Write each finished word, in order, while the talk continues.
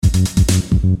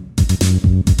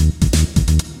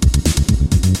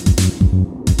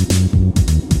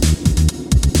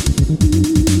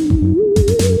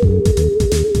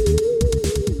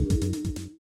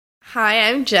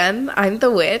Jen. I'm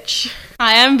the witch.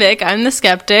 Hi, I'm Vic. I'm the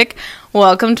skeptic.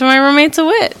 Welcome to My Roommate's a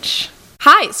Witch.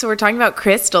 Hi, so we're talking about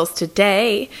crystals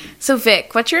today. So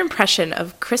Vic, what's your impression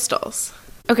of crystals?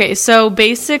 Okay, so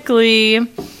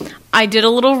basically, I did a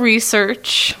little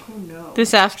research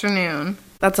this afternoon.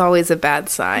 That's always a bad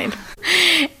sign.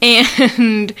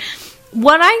 And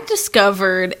what I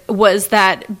discovered was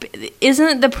that,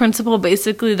 isn't the principle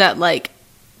basically that, like,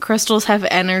 crystals have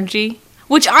energy?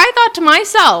 Which I thought to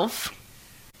myself,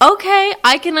 okay,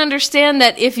 I can understand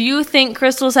that if you think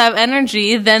crystals have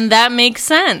energy, then that makes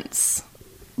sense.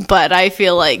 But I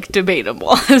feel like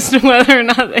debatable as to whether or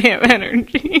not they have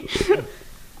energy.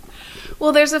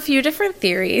 Well, there's a few different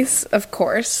theories, of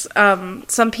course.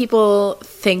 Some people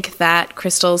think that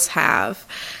crystals have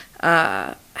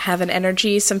an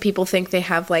energy. Some people think they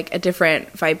have, like, a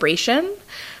different vibration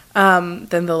than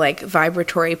the, like,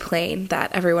 vibratory plane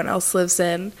that everyone else lives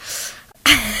in.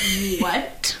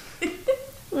 What?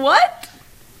 What?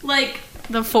 Like,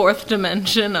 the fourth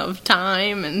dimension of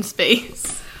time and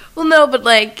space? Well, no, but,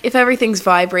 like, if everything's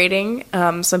vibrating,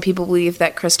 some people believe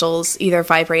that crystals either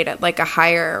vibrate at, like, a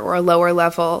higher or a lower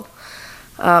level,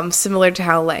 similar to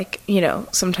how, like, you know,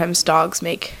 sometimes dogs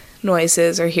make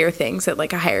noises or hear things at,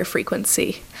 like, a higher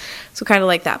frequency. So kind of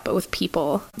like that, but with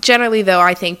people. Generally, though,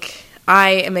 I think I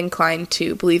am inclined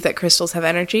to believe that crystals have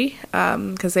energy,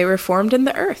 because they were formed in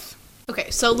the earth. Okay,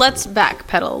 so let's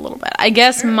backpedal a little bit. I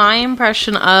guess my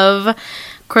impression of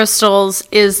crystals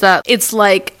is that it's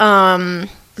like,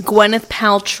 Gwyneth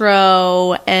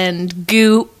Paltrow and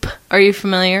Goop. Are you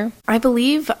familiar? I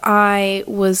believe I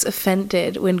was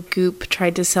offended when Goop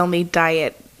tried to sell me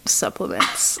diet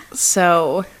supplements.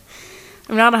 So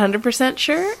I'm not 100%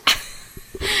 sure.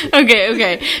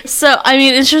 Okay. So, I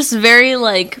mean, it's just very,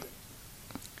 like,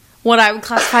 what I would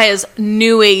classify as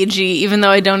new agey, even though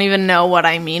I don't even know what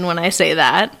I mean when I say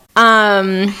that.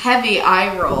 Heavy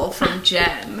eye roll from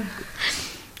Jen.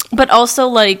 But also,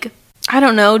 like, I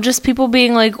don't know, just people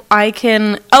being like,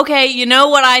 okay, you know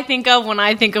what I think of when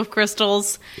I think of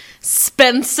crystals?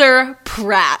 Spencer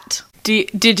Pratt.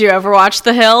 Did you ever watch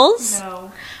The Hills?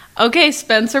 No. Okay,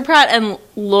 Spencer Pratt and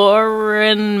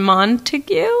Lauren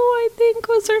Montague, I think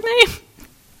was her name.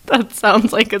 That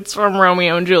sounds like it's from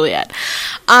Romeo and Juliet.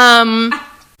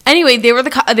 Anyway, they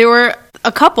were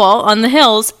a couple on The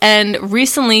Hills, and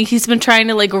recently he's been trying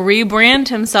to, like, rebrand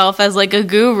himself as, like, a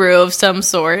guru of some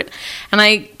sort, and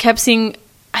I kept seeing,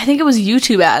 I think it was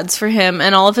YouTube ads for him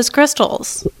and all of his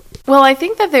crystals. Well, I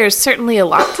think that there's certainly a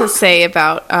lot to say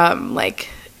about,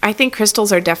 I think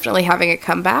crystals are definitely having a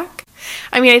comeback.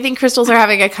 I mean, I think crystals are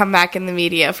having a comeback in the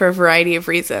media for a variety of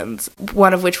reasons,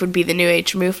 one of which would be the New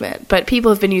Age movement, but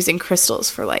people have been using crystals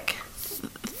for, like,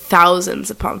 thousands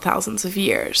upon thousands of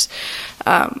years,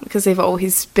 because they've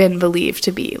always been believed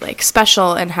to be, like,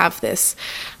 special and have this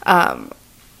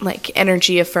like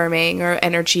energy affirming or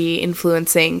energy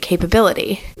influencing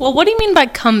capability. Well, what do you mean by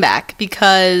comeback?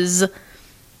 Because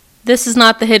this is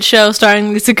not the hit show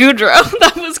starring Lisa Kudrow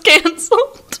that was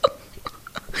canceled.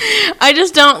 I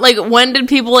just don't, like, when did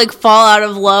people, like, fall out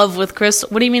of love with crystal?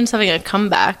 What do you mean it's having a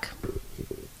comeback?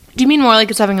 Do you mean more like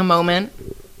it's having a moment?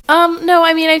 No,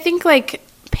 I mean, I think, like,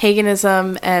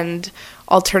 paganism and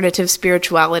alternative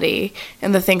spirituality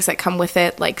and the things that come with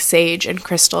it, like sage and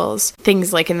crystals,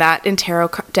 things like in tarot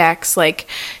decks, like,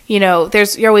 you know,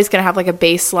 you're always going to have, like, a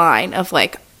baseline of,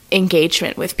 like,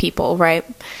 engagement with people, right?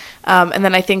 And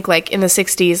then I think, like, in the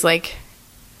 60s, like,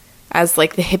 as,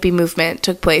 like, the hippie movement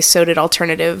took place, so did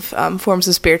alternative forms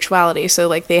of spirituality. So,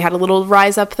 like, they had a little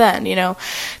rise up then, you know.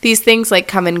 These things, like,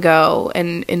 come and go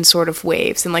in sort of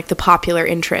waves, and, like, the popular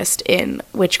interest in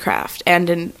witchcraft and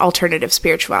in alternative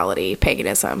spirituality,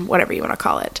 paganism, whatever you want to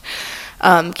call it,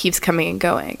 keeps coming and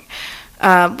going,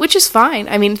 which is fine.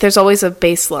 I mean, there's always a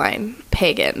baseline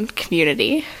pagan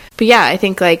community. But, yeah, I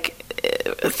think, like,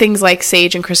 things like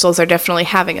sage and crystals are definitely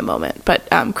having a moment, but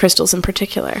crystals in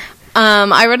particular.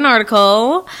 I read an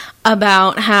article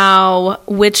about how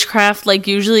witchcraft, like,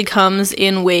 usually comes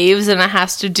in waves, and it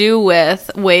has to do with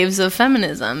waves of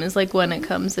feminism is, like, when it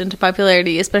comes into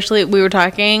popularity. Especially, we were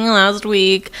talking last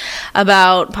week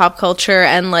about pop culture,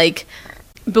 and, like,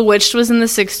 Bewitched was in the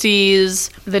 60s,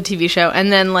 the TV show,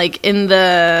 and then, like, in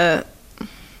the,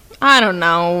 I don't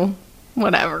know,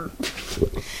 whatever.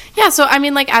 Yeah, so, I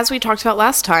mean, like, as we talked about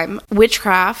last time,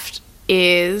 witchcraft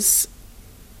is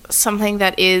something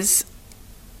that is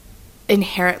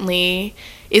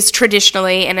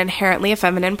traditionally and inherently a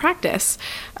feminine practice.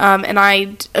 And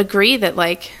I agree that,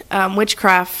 like,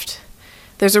 witchcraft,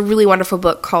 there's a really wonderful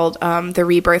book called The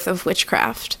Rebirth of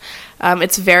Witchcraft.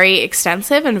 It's very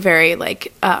extensive and very,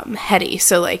 like, heady,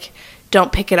 so, like,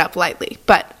 don't pick it up lightly.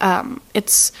 But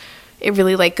it's it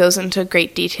really like goes into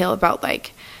great detail about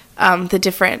like the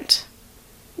different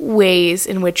ways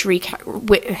in which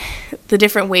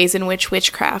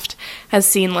witchcraft has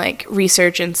seen like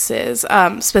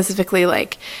resurgences, specifically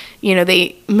like, you know,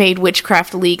 they made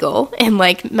witchcraft legal in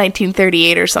like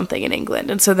 1938 or something in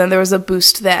England, and so then there was a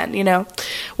boost then, you know.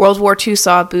 World War II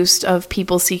saw a boost of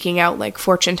people seeking out like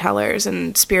fortune tellers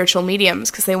and spiritual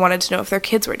mediums because they wanted to know if their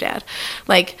kids were dead.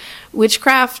 Like,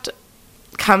 witchcraft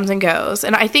comes and goes,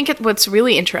 and I think what's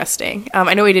really interesting,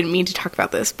 I know we didn't mean to talk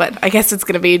about this, but I guess it's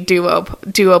going to be a duo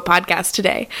podcast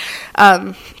today.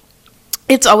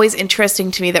 It's always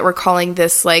interesting to me that we're calling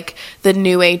this like the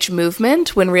New Age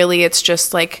movement when really it's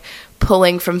just like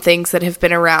pulling from things that have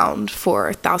been around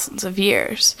for thousands of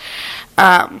years.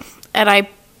 And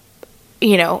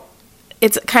you know,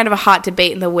 it's kind of a hot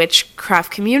debate in the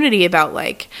witchcraft community about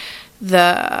like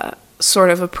the sort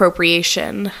of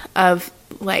appropriation of,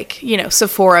 like, you know,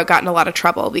 Sephora got in a lot of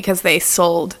trouble because they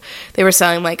were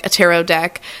selling like a tarot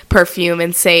deck, perfume,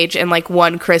 and sage, and like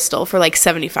one crystal for like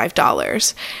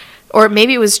 $75. Or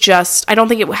maybe it was just, I don't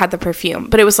think it had the perfume,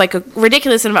 but it was like a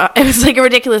ridiculous amount. It was like a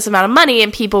ridiculous amount of money,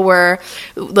 and people were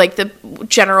like, the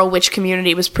general witch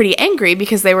community was pretty angry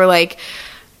because they were like,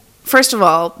 first of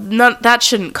all, that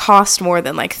shouldn't cost more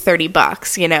than like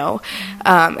 $30, you know?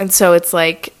 And so it's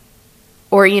like,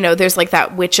 or, you know, there's like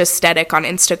that witch aesthetic on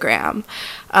Instagram,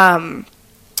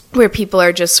 where people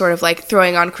are just sort of like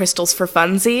throwing on crystals for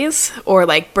funsies, or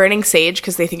like burning sage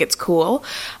because they think it's cool,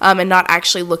 and not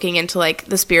actually looking into like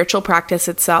the spiritual practice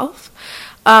itself.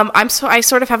 I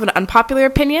sort of have an unpopular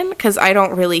opinion because I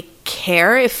don't really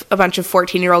care if a bunch of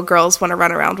 14-year-old girls want to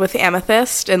run around with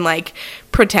amethyst and like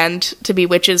pretend to be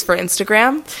witches for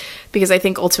Instagram, because I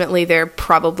think ultimately they're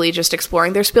probably just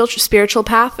exploring their spiritual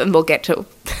path, and they'll get to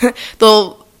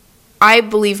I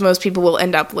believe most people will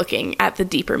end up looking at the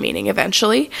deeper meaning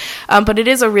eventually, but it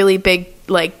is a really big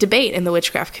like debate in the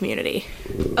witchcraft community.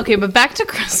 Okay, but back to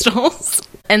crystals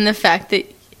and the fact that,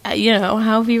 you know,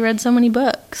 how have you read so many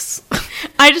books?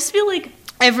 I just feel like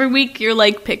every week you're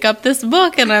like, pick up this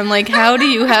book, and I'm like, how do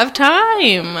you have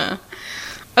time?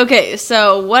 Okay,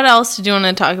 so what else did you want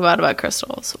to talk about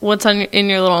crystals? What's in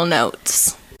your little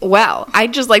notes? Well,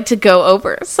 I'd just like to go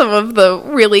over some of the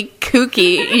really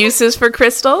kooky uses for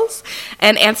crystals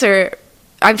and answer.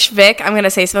 I'm Vic. I'm going to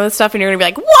say some of this stuff, and you're going to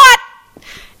be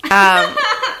like, what?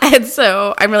 And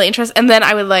so I'm really interested. And then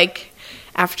I would like,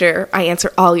 after I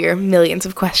answer all your millions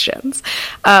of questions,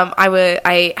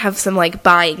 I have some like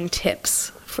buying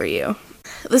tips for you.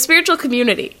 The spiritual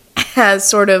community has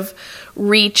sort of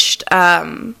reached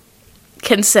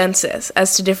consensus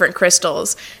as to different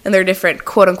crystals and their different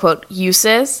quote-unquote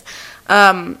uses.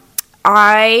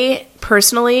 I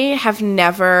personally have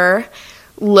never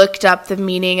looked up the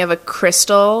meaning of a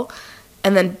crystal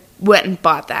and then went and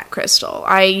bought that crystal.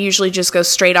 I usually just go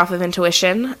straight off of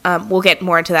intuition. We'll get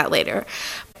more into that later.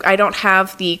 I don't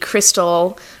have the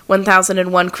Crystal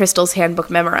 1001 Crystals Handbook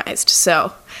memorized,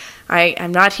 so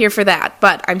I'm not here for that,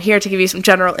 but I'm here to give you some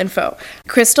general info.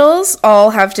 Crystals all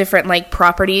have different like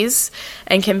properties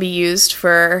and can be used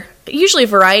for usually a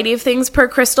variety of things per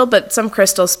crystal, but some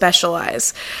crystals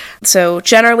specialize. So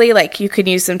generally, like, you can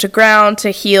use them to ground, to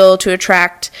heal, to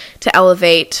attract, to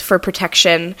elevate, for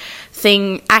protection,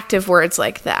 active words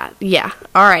like that. Yeah,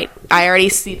 all right, I already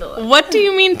see the look. What do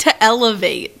you mean to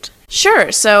elevate?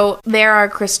 Sure, so there are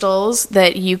crystals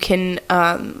that you can,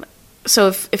 so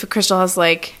if a crystal has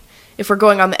like, if we're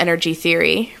going on the energy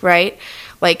theory, right,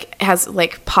 like, has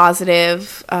like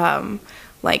positive,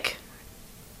 like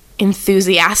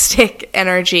enthusiastic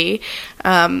energy,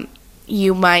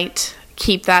 you might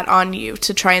keep that on you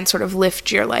to try and sort of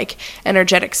lift your like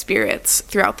energetic spirits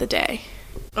throughout the day.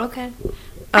 Okay.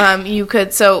 You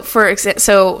could, so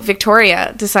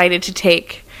Victoria decided to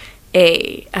take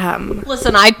a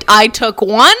listen, I took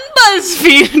one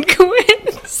BuzzFeed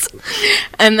quiz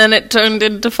and then it turned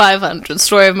into 500.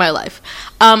 Story of my life.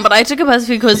 But I took a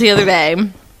BuzzFeed quiz the other day.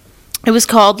 It was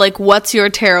called like, what's your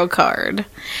tarot card?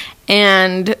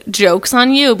 And joke's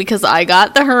on you because I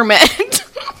got the Hermit.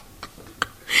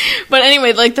 But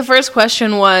anyway, like, the first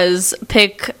question was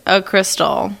pick a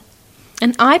crystal.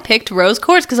 And I picked rose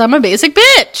quartz because I'm a basic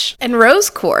bitch. And rose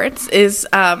quartz is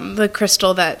the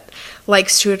crystal that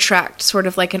likes to attract sort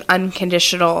of like an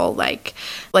unconditional,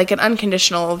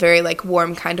 very like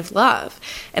warm kind of love.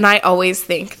 And I always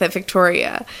think that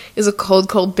Victoria is a cold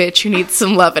bitch who needs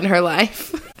some love in her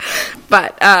life.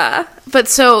 But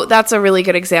so that's a really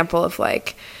good example of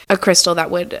like a crystal that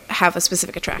would have a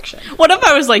specific attraction. What if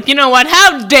I was like, you know what?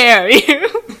 How dare you?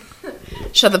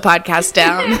 Shut the podcast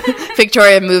down.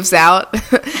 Victoria moves out.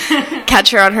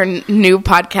 Catch her on her new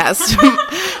podcast,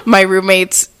 My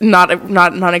roommate's not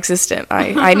non-existent.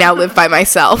 I now live by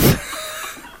myself.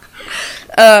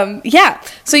 Yeah,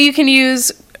 so you can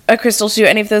use a crystal to do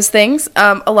any of those things.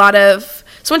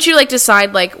 So once you like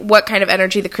decide like what kind of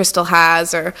energy the crystal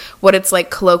has or what it's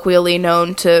like colloquially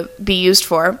known to be used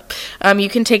for, you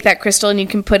can take that crystal and you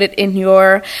can put it in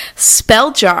your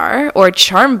spell jar or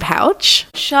charm pouch.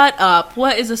 Shut up.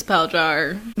 What is a spell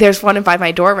jar? There's one by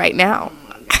my door right now.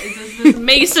 Is this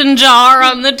mason jar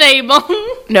on the table?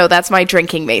 No, that's my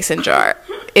drinking mason jar.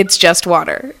 It's just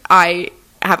water. I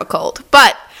have a cold.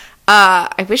 But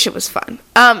I wish it was fun.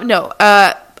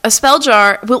 A spell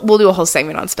jar, we'll do a whole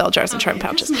segment on spell jars and charm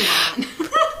pouches.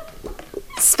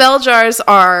 Spell jars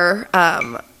are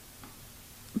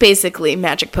basically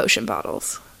magic potion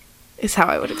bottles, is how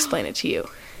I would explain it to you.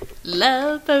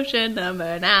 Love potion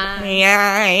number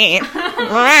 9.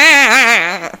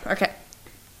 Okay.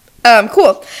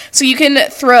 Cool. So you can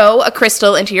throw a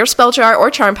crystal into your spell jar or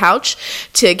charm pouch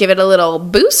to give it a little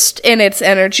boost in its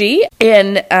energy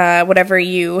in whatever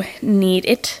you need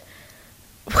it.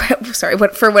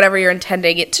 For whatever you're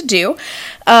intending it to do.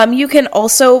 You can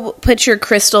also put your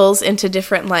crystals into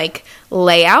different like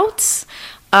layouts.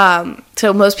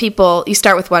 So most people, you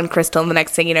start with one crystal and the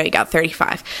next thing you know, you got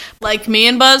 35. Like me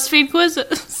and BuzzFeed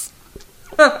quizzes.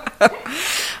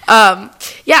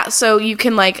 Yeah, so you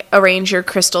can like arrange your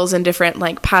crystals in different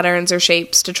like patterns or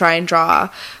shapes to try and draw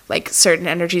like certain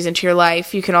energies into your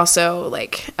life. You can also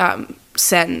like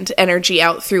send energy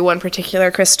out through one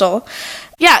particular crystal.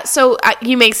 Yeah, so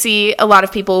you may see a lot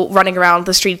of people running around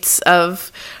the streets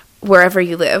of wherever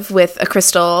you live with a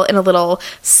crystal in a little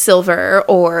silver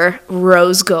or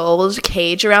rose gold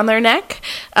cage around their neck.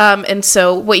 And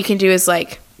so what you can do is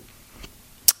like,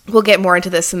 we'll get more into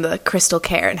this in the crystal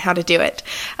care and how to do it.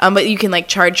 But you can like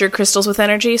charge your crystals with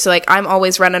energy. So like I'm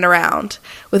always running around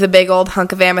with a big old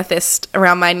hunk of amethyst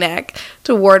around my neck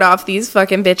to ward off these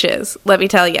fucking bitches. Let me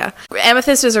tell ya.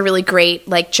 Amethyst is a really great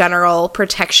like general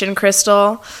protection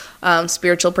crystal.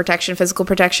 Spiritual protection, physical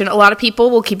protection. A lot of people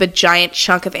will keep a giant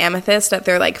chunk of amethyst at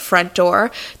their like front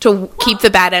door to keep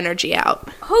the bad energy out.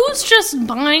 Who's just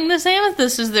buying this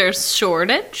amethyst? Is there a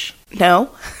shortage? No.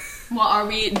 Well, are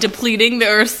we depleting the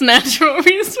Earth's natural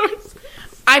resources?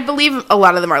 I believe a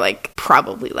lot of them are like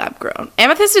probably lab grown.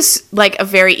 Amethyst is like a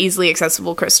very easily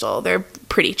accessible crystal. They're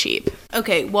pretty cheap.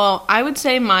 Okay, well, I would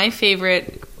say my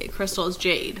favorite crystal is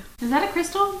jade. Is that a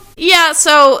crystal? Yeah,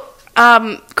 so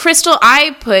crystal,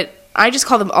 I just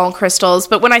call them all crystals,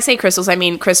 but when I say crystals, I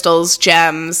mean crystals,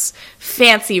 gems,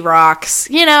 fancy rocks,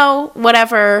 you know,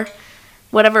 whatever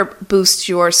boosts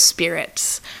your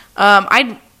spirits.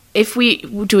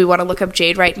 Do we want to look up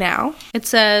jade right now? It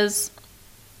says,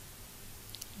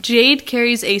 jade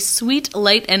carries a sweet,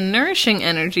 light, and nourishing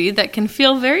energy that can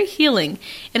feel very healing.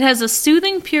 It has a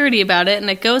soothing purity about it,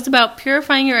 and it goes about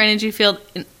purifying your energy field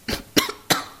in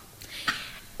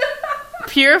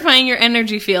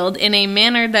a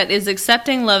manner that is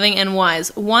accepting, loving, and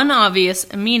wise. One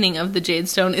obvious meaning of the jade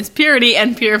stone is purity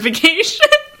and purification.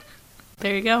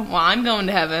 There you go. Well, I'm going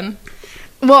to heaven.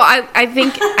 Well, I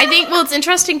think well, it's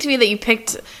interesting to me that you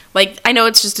picked, like, I know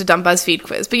it's just a dumb BuzzFeed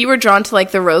quiz, but you were drawn to,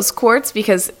 like, the rose quartz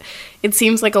because it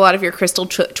seems like a lot of your crystal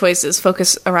choices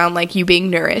focus around, like, you being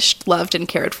nourished, loved, and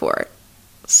cared for.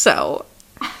 So,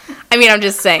 I mean, I'm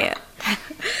just saying.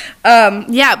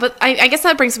 Yeah, but I guess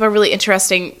that brings up a really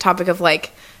interesting topic of,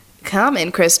 like,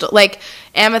 common crystal. Like,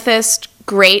 amethyst,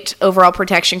 great overall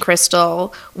protection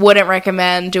crystal. Wouldn't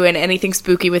recommend doing anything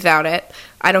spooky without it.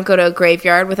 I don't go to a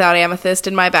graveyard without amethyst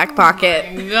in my back pocket.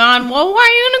 Oh my God, well, why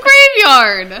are you in a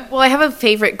graveyard? Well, I have a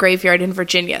favorite graveyard in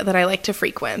Virginia that I like to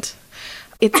frequent.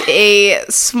 It's a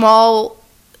small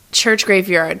church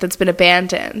graveyard that's been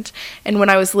abandoned. And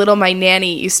when I was little, my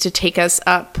nanny used to take us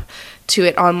up to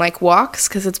it on, like, walks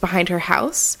because it's behind her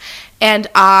house. And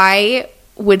I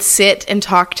would sit and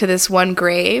talk to this one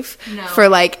grave for,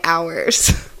 like,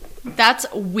 hours.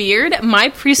 That's weird. My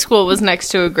preschool was next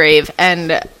to a grave,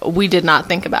 and we did not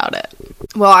think about it.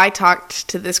 Well, I talked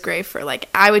to this grave for, like,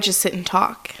 I would just sit and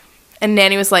talk. And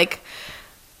Nanny was like,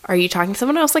 are you talking to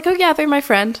someone else? Like, oh, yeah, they're my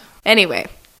friend. Anyway,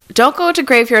 don't go to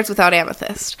graveyards without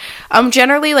amethyst.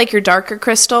 Generally, like, your darker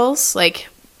crystals, like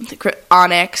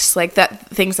onyx, like that,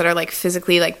 things that are, like,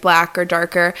 physically, like, black or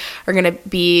darker are going to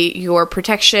be your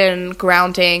protection,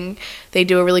 grounding. They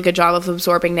do a really good job of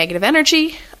absorbing negative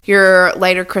energy. Your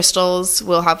lighter crystals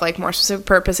will have, like, more specific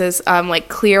purposes. Like,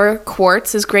 clear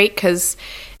quartz is great because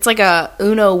it's like a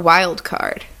Uno wild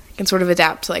card. You can sort of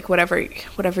adapt to, like, whatever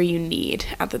you need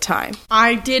at the time.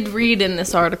 I did read in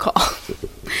this article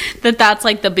that's,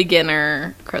 like, the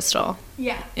beginner crystal.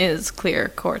 Yeah. Is clear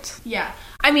quartz. Yeah.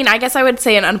 I mean, I guess I would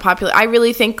say an unpopular. I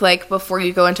really think, like, before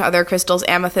you go into other crystals,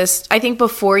 amethyst, I think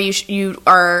before you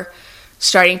are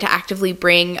starting to actively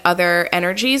bring other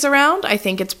energies around, I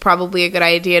think it's probably a good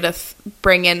idea to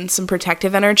bring in some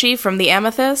protective energy from the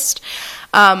amethyst.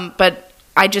 But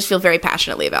I just feel very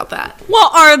passionately about that.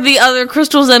 Well, are the other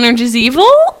crystals' energies evil?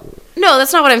 No,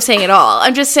 that's not what I'm saying at all.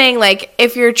 I'm just saying, like,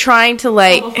 if you're trying to,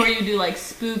 like... Before you do, like,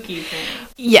 spooky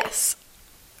things. Yes.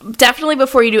 Definitely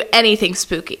before you do anything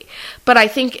spooky. But I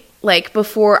think, like,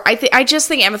 before... I just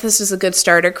think amethyst is a good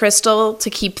starter crystal to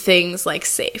keep things, like,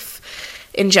 safe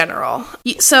in general.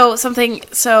 So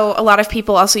a lot of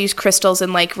people also use crystals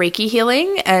in, like, Reiki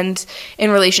healing and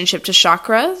in relationship to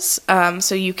chakras.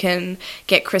 So you can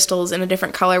get crystals in a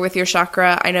different color with your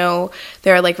chakra. I know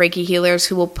there are, like, Reiki healers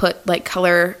who will put, like,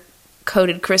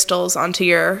 color-coded crystals onto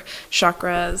your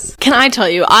chakras. Can I tell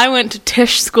you, I went to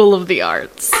Tisch School of the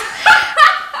Arts.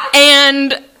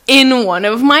 And in one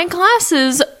of my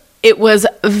classes, it was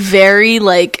very,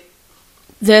 like,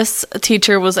 this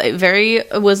teacher was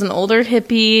an older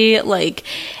hippie, like,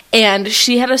 and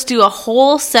she had us do a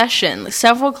whole session,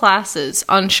 several classes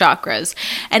on chakras.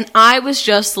 And I was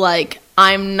just like,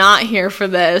 I'm not here for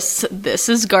this. This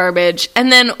is garbage.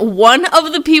 And then one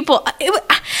of the people,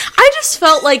 I just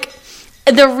felt like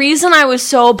the reason I was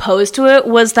so opposed to it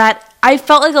was that I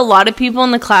felt like a lot of people in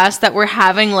the class that were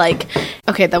having, like...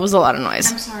 Okay, that was a lot of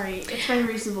noise. I'm sorry. It's my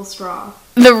reasonable straw.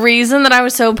 The reason that I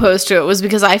was so opposed to it was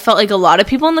because I felt like a lot of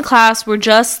people in the class were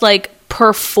just, like,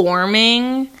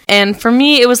 performing. And for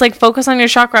me, it was, like, focus on your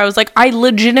chakra. I was like, I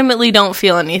legitimately don't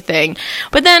feel anything.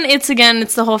 But then it's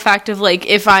the whole fact of, like,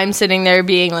 if I'm sitting there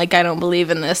being like, I don't believe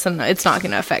in this, then it's not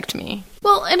going to affect me.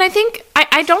 Well, and I think...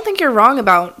 I don't think you're wrong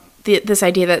about this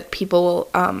idea that people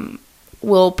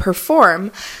will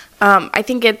perform. I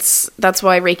think that's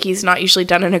why Reiki is not usually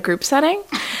done in a group setting.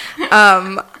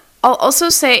 I'll also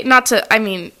say,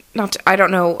 I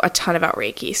don't know a ton about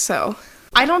Reiki, so.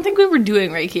 I don't think we were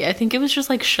doing Reiki. I think it was just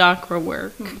like chakra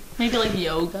work. Maybe like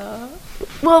yoga.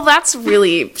 Well, that's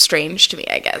really strange to me,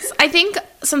 I guess. I think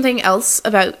something else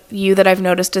about you that I've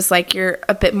noticed is, like, you're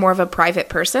a bit more of a private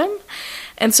person.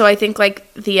 And so I think, like,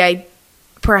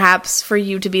 perhaps for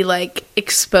you to be, like,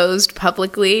 exposed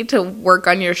publicly to work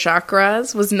on your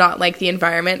chakras was not, like, the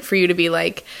environment for you to be,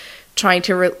 like, trying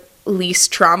to release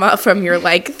trauma from your,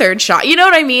 like, third chakra. You know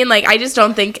what I mean? Like, I just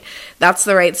don't think that's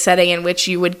the right setting in which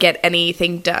you would get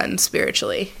anything done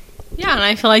spiritually. Yeah, and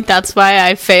I feel like that's why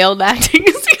I failed acting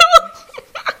school.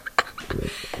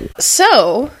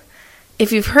 So,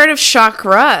 if you've heard of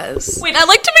chakras... Wait, I'd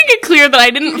like to make it clear that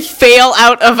I didn't fail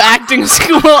out of acting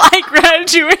school. I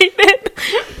graduated.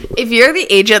 If you're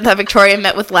the agent that Victoria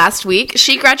met with last week,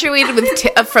 she graduated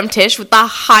from Tisch with the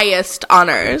highest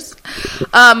honors.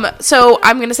 So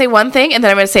I'm going to say one thing, and then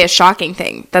I'm going to say a shocking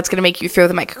thing that's going to make you throw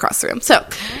the mic across the room. So,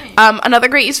 another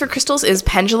great use for crystals is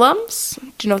pendulums.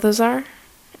 Do you know what those are?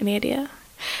 Any idea?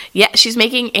 Yeah, she's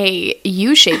making a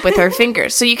U shape with her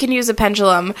fingers. So you can use a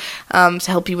pendulum to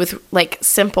help you with, like,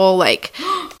 simple, like,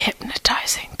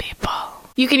 hypnotizing people.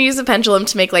 You can use a pendulum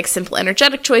to make, like, simple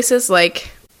energetic choices,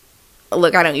 like...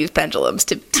 Look, I don't use pendulums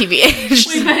to TBH.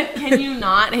 Wait, but can you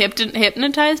not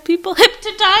hypnotize people?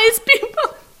 Hypnotize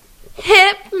people?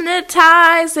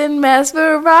 Hypnotizing,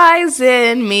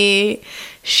 mesmerizing me.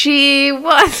 She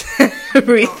was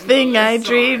everything I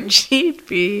dreamed she'd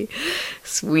be.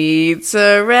 Sweet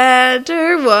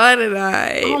surrender, what did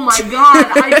I? Oh my god,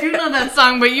 I do know that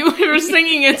song, but you were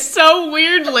singing it so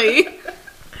weirdly.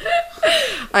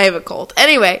 I have a cold.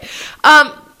 Anyway,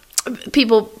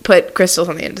 people put crystals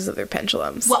on the ends of their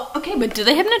pendulums. Well, okay, but do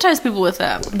they hypnotize people with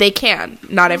them? They can.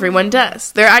 Not everyone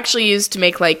does. They're actually used to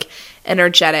make, like,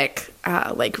 energetic,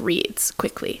 like, reads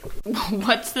quickly.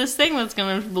 What's this thing that's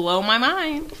gonna blow my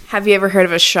mind? Have you ever heard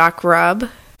of a shock rub?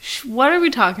 What are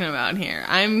we talking about here?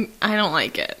 I don't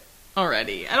like it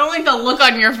already. I don't like the look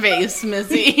on your face,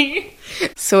 Missy.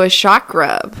 So a shock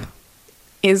rub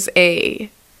is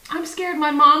I'm scared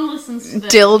my mom listens to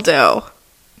this. Dildo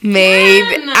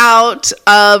made out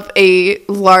of a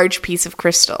large piece of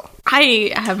crystal.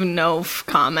 I have no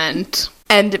comment.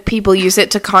 And people use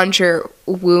it to conjure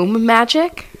womb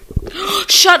magic.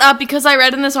 Shut up, because I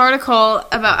read in this article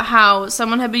about how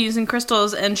someone had been using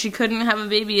crystals and she couldn't have a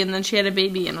baby, and then she had a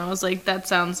baby, and I was like, that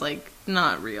sounds like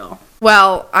not real.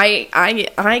 Well,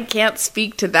 I can't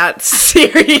speak to that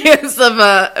serious of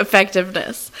a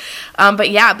effectiveness.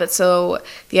 But so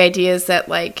the idea is that,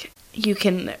 like, you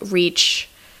can reach,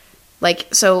 like,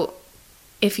 so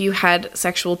if you had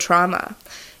sexual trauma,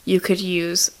 you could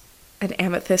use an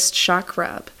amethyst shock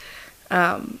rub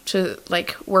to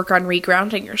like work on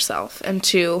regrounding yourself and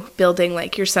to building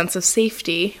like your sense of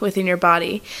safety within your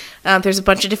body. There's a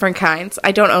bunch of different kinds.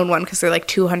 I don't own one because they're like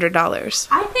 $200.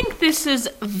 I think this is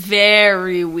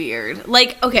very weird.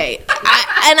 Like, okay,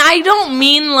 and I don't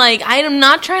mean like, I am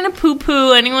not trying to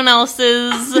poo-poo anyone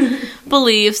else's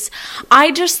beliefs.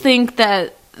 I just think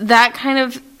that kind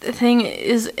of thing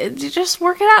is, you just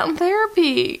work it out in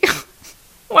therapy.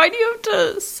 Why do you have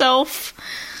to self-treat?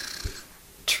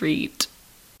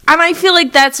 And I feel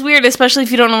like that's weird, especially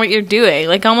if you don't know what you're doing.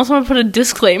 Like, I almost want to put a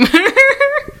disclaimer.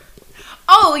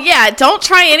 Oh, yeah, don't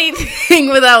try anything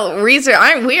without research.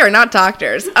 We are not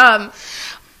doctors. Well,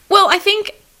 I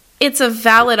think it's a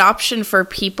valid option for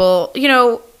people. You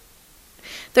know,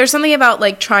 there's something about,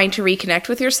 like, trying to reconnect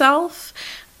with yourself.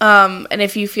 And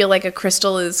if you feel like a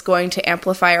crystal is going to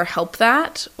amplify or help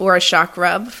that, or a shock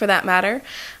rub for that matter,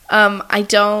 I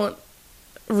don't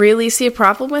really see a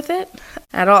problem with it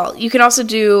at all. You can also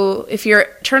do, if you're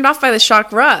turned off by the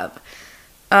shock rub,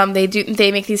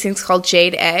 they make these things called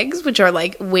jade eggs, which are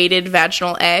like weighted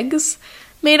vaginal eggs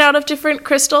made out of different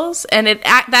crystals, and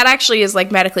that actually is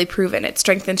like medically proven. It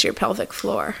strengthens your pelvic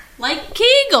floor. Like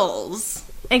Kegels.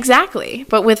 Exactly,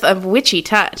 but with a witchy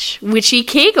touch. Witchy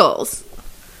Kegels.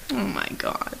 Oh my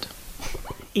god.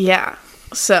 Yeah,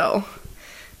 so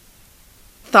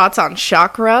thoughts on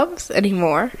shock rubs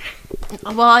anymore?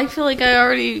 Well, I feel like I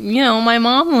already, my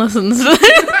mom listens to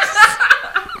this.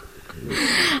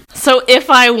 So if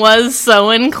I was so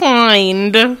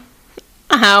inclined,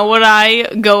 how would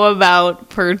I go about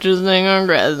purchasing a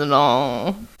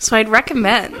crystal? So I'd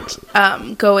recommend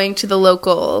going to the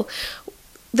local,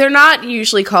 they're not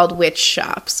usually called witch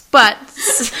shops, but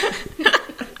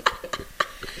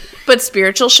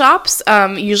spiritual shops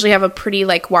usually have a pretty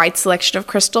like wide selection of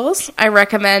crystals. I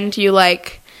recommend you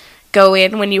like go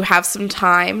in when you have some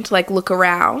time to like look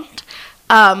around,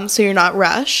 so you're not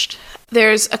rushed.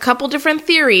 There's a couple different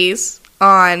theories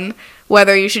on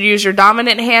whether you should use your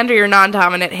dominant hand or your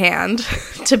non-dominant hand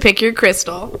to pick your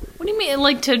crystal. What do you mean,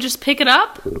 like to just pick it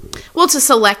up? Well, to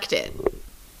select it.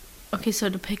 Okay, so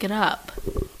to pick it up.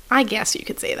 I guess you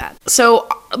could say that. So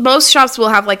most shops will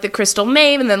have like the crystal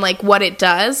name and then like what it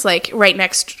does, like right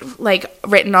next, like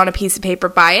written on a piece of paper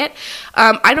by it.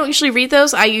 I don't usually read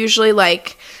those. I usually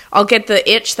like, I'll get the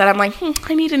itch that I'm like,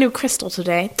 I need a new crystal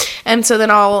today. And so then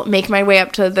I'll make my way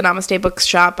up to the Namaste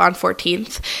Bookshop on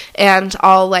 14th and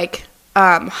I'll like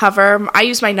hover. I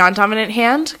use my non-dominant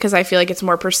hand because I feel like it's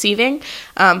more perceiving,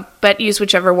 but use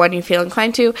whichever one you feel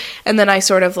inclined to. And then I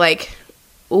sort of like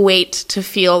wait to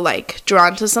feel like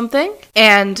drawn to something,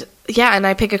 and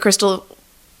I pick a crystal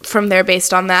from there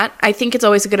based on that. I think it's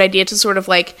always a good idea to sort of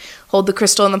like hold the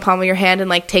crystal in the palm of your hand and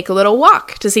like take a little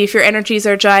walk to see if your energies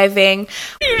are jiving.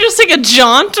 You just take a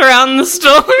jaunt around the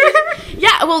store.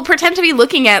 Yeah, well, pretend to be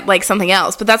looking at like something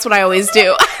else, but that's what I always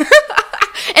do.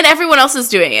 And everyone else is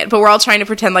doing it, but we're all trying to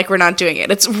pretend like we're not doing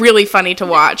it. It's really funny to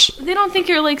watch. They don't think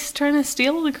you're like trying to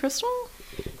steal the crystal?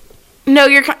 No,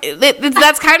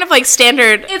 that's kind of like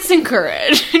standard. It's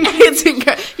encouraged. You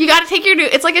gotta take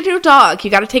it's like a new dog.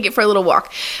 You gotta take it for a little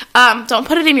walk. Don't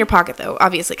put it in your pocket though,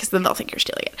 obviously, because then they'll think you're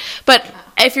stealing it. But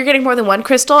if you're getting more than one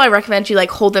crystal, I recommend you like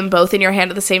hold them both in your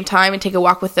hand at the same time and take a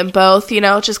walk with them both,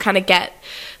 just kind of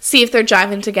see if they're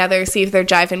jiving together, see if they're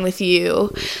jiving with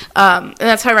you. And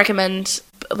that's how I recommend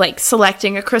like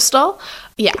selecting a crystal.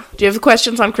 Yeah. Do you have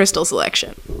questions on crystal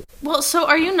selection? Well, so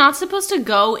are you not supposed to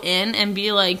go in and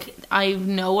be like, I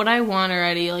know what I want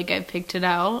already, like I picked it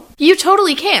out? You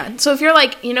totally can. So if you're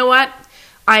like, you know what,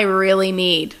 I really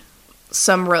need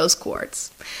some rose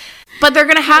quartz, but they're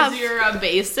gonna have, you're a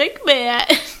basic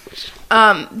bitch.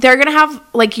 They're gonna have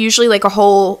like usually like a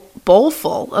whole bowl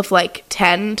full of like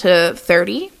 10 to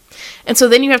 30. And so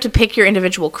then you have to pick your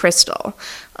individual crystal.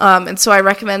 And so I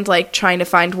recommend like trying to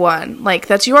find one like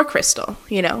that's your crystal,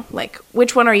 like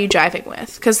which one are you jiving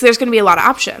with? Because there's going to be a lot of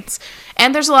options.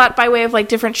 And there's a lot by way of like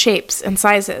different shapes and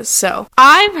sizes. So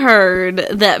I've heard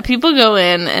that people go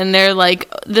in and they're like,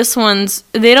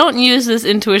 they don't use this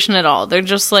intuition at all. They're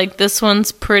just like, this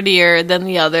one's prettier than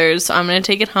the others, so I'm going to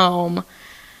take it home.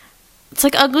 It's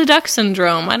like ugly duck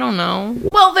syndrome. I don't know.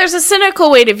 Well, there's a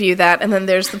cynical way to view that, and then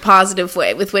there's the positive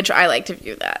way with which I like to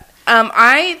view that.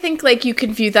 I think, like, you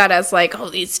can view that as, like,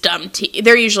 these dumb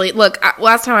they're usually,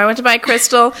 last time I went to buy a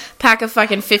crystal, pack of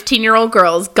fucking 15-year-old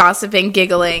girls gossiping,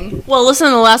 giggling. Well, listen,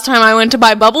 the last time I went to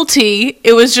buy bubble tea,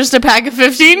 it was just a pack of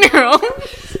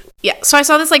 15-year-olds. Yeah, so I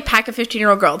saw this, like, pack of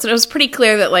 15-year-old girls, and it was pretty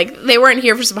clear that, like, they weren't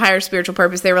here for some higher spiritual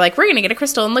purpose. They were like, we're going to get a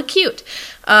crystal and look cute.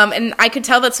 And I could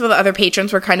tell that some of the other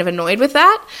patrons were kind of annoyed with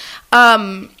that.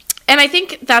 And I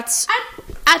think that's...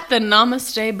 At the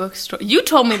Namaste bookstore. You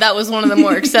told me that was one of the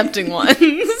more accepting ones.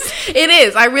 It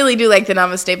is. I really do like the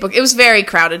Namaste book. It was very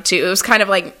crowded, too. It was kind of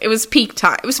like... It was peak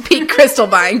time. It was peak crystal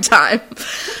buying time.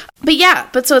 But yeah,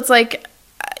 so it's like...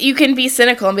 You can be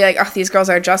cynical and be like, oh, these girls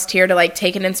are just here to, like,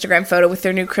 take an Instagram photo with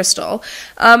their new crystal.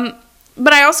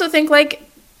 But I also think, like,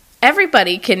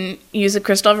 everybody can use a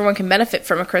crystal. Everyone can benefit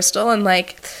from a crystal. And,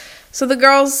 like, so the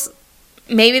girls...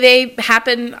 Maybe they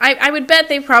happen... I would bet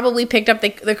they probably picked up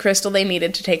the crystal they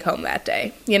needed to take home that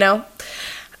day, you know?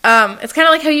 It's kind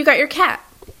of like how you got your cat.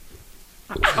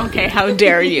 Okay, how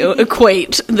dare you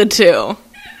equate the two.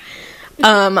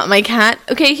 My cat...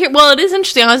 Okay, here... Well, it is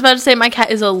interesting. I was about to say my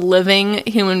cat is a living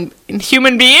human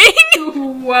being.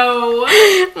 Whoa.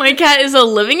 My cat is a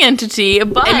living entity,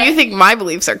 but... And you think my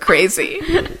beliefs are crazy.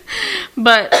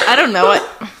 But I don't know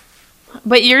what...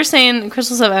 But you're saying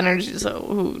crystals have energy, so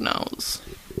who knows?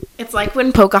 It's like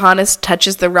when Pocahontas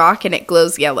touches the rock and it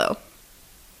glows yellow.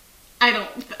 I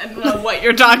don't know what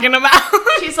you're talking about.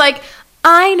 She's like,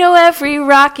 I know every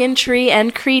rock and tree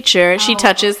and creature. She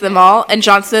touches them all. And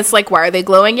John Smith's like, why are they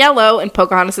glowing yellow? And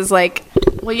Pocahontas is like...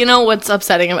 Well, you know what's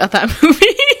upsetting about that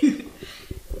movie?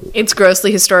 It's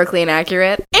grossly historically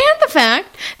inaccurate. And the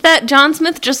fact that John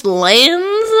Smith just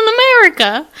lands in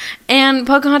America and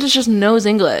Pocahontas just knows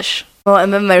English. Well,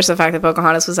 and then there's the fact that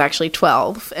Pocahontas was actually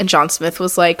 12, and John Smith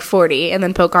was, like, 40, and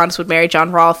then Pocahontas would marry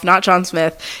John Rolfe, not John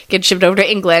Smith, get shipped over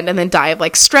to England, and then die of,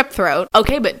 like, strep throat.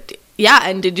 Okay, but, yeah,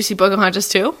 and did you see Pocahontas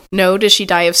too? No, does she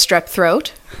die of strep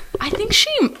throat? I think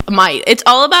she might. It's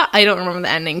all about, I don't remember the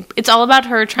ending. It's all about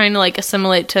her trying to, like,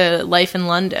 assimilate to life in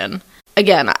London.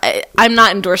 Again, I'm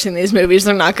not endorsing these movies.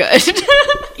 They're not good.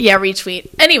 Yeah, retweet.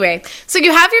 Anyway, so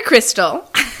you have your crystal,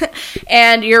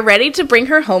 and you're ready to bring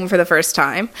her home for the first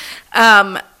time.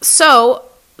 So,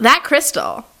 that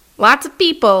crystal, lots of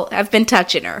people have been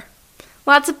touching her.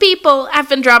 Lots of people have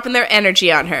been dropping their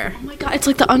energy on her. Oh my god, it's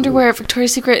like the underwear at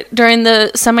Victoria's Secret during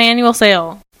the semi-annual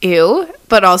sale. Ew,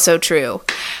 but also true.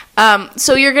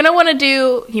 So you're going to want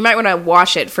to you might want to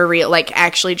wash it for real, like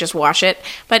actually just wash it,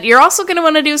 but you're also going to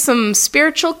want to do some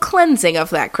spiritual cleansing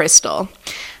of that crystal.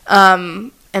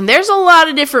 And there's a lot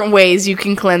of different ways you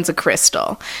can cleanse a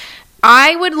crystal.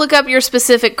 I would look up your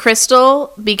specific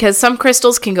crystal because some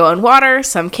crystals can go in water,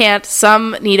 some can't.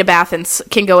 Some need a bath and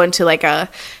can go into like a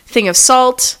thing of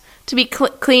salt to be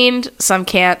cleaned. Some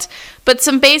can't. But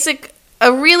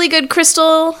a really good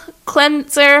crystal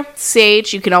cleanser,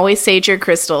 sage. You can always sage your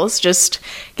crystals. Just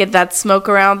get that smoke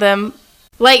around them.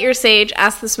 Light your sage.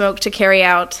 Ask the smoke to carry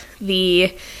out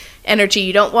the energy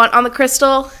you don't want on the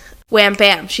crystal. Wham,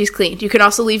 bam, she's cleaned. You can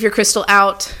also leave your crystal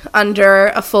out under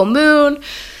a full moon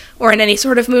or in any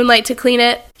sort of moonlight to clean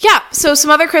it. Yeah, so some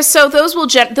other crystals, so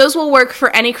those will work for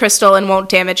any crystal and won't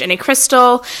damage any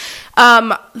crystal.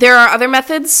 There are other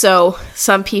methods, so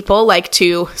some people like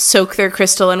to soak their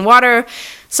crystal in water.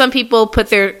 Some people put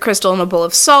their crystal in a bowl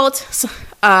of salt.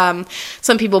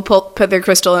 Some people put their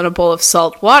crystal in a bowl of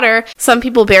salt water. Some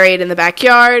people bury it in the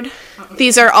backyard.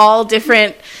 These are all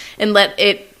different, and let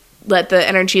the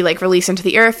energy like release into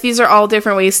the earth. These are all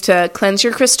different ways to cleanse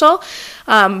your crystal.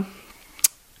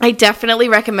 I definitely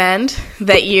recommend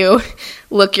that you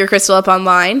look your crystal up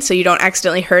online so you don't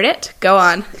accidentally hurt it. Go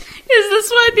on. Is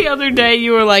this why the other day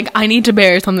you were like, I need to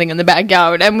bury something in the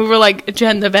backyard? And we were like,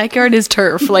 Jen, the backyard is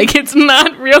turf. Like, it's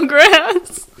not real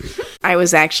grass. I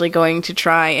was actually going to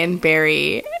try and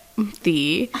bury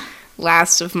the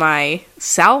last of my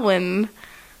Samhain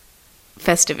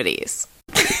festivities.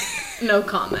 No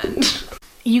comment.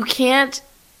 You can't,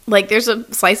 like, there's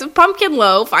a slice of pumpkin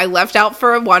loaf I left out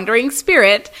for a wandering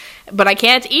spirit, but I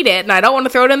can't eat it, and I don't want to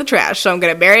throw it in the trash, so I'm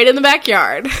going to bury it in the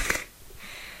backyard.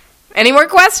 Any more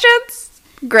questions?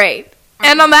 Great.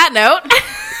 And on that note...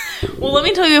 Well, let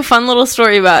me tell you a fun little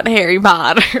story about Harry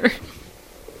Potter.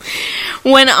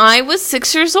 When I was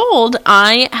 6 years old,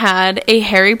 I had a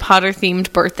Harry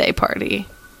Potter-themed birthday party.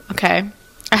 Okay?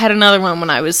 I had another one when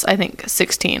I was, I think,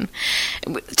 16.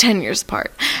 10 years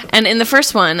apart. And in the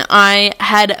first one, I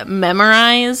had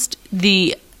memorized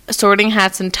the Sorting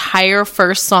Hat's entire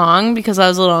first song because I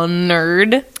was a little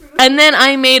nerd. And then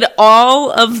I made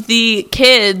all of the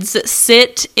kids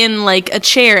sit in, like, a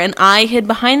chair, and I hid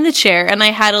behind the chair, and I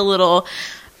had a little,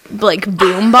 like,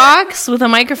 boom box with a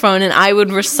microphone, and I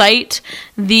would recite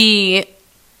the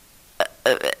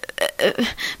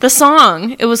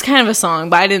song. It was kind of a song,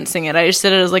 but I didn't sing it. I just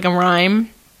did it as, like, a rhyme.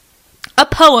 A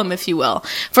poem, if you will.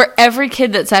 For every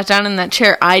kid that sat down in that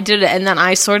chair, I did it, and then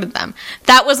I sorted them.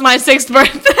 That was my 6th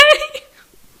birthday.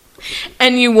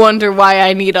 And you wonder why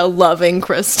I need a loving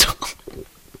crystal.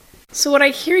 So what I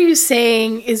hear you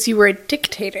saying is you were a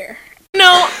dictator.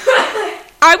 No.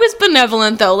 I was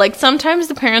benevolent, though. Like, sometimes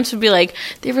the parents would be like,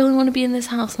 they really want to be in this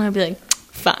house. And I'd be like,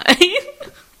 fine.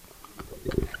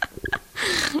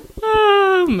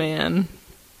 Oh, man.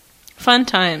 Fun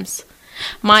times.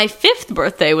 My 5th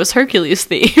birthday was Hercules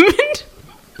themed.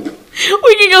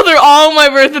 We can go through all my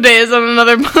birthdays on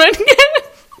another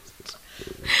podcast.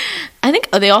 I think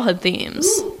they all had themes.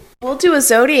 Ooh. We'll do a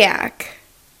Zodiac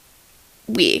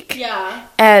week. Yeah.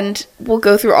 And we'll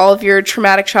go through all of your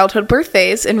traumatic childhood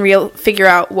birthdays and figure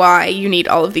out why you need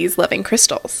all of these living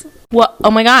crystals. What?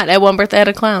 Oh my god, at one birthday I had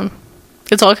a clown.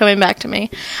 It's all coming back to me.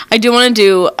 I do want to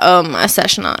do a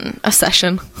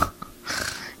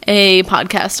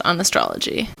podcast on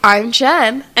astrology. I'm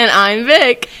Jen. And I'm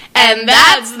Vic. And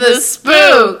that's the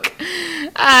spook.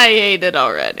 I hate it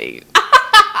already.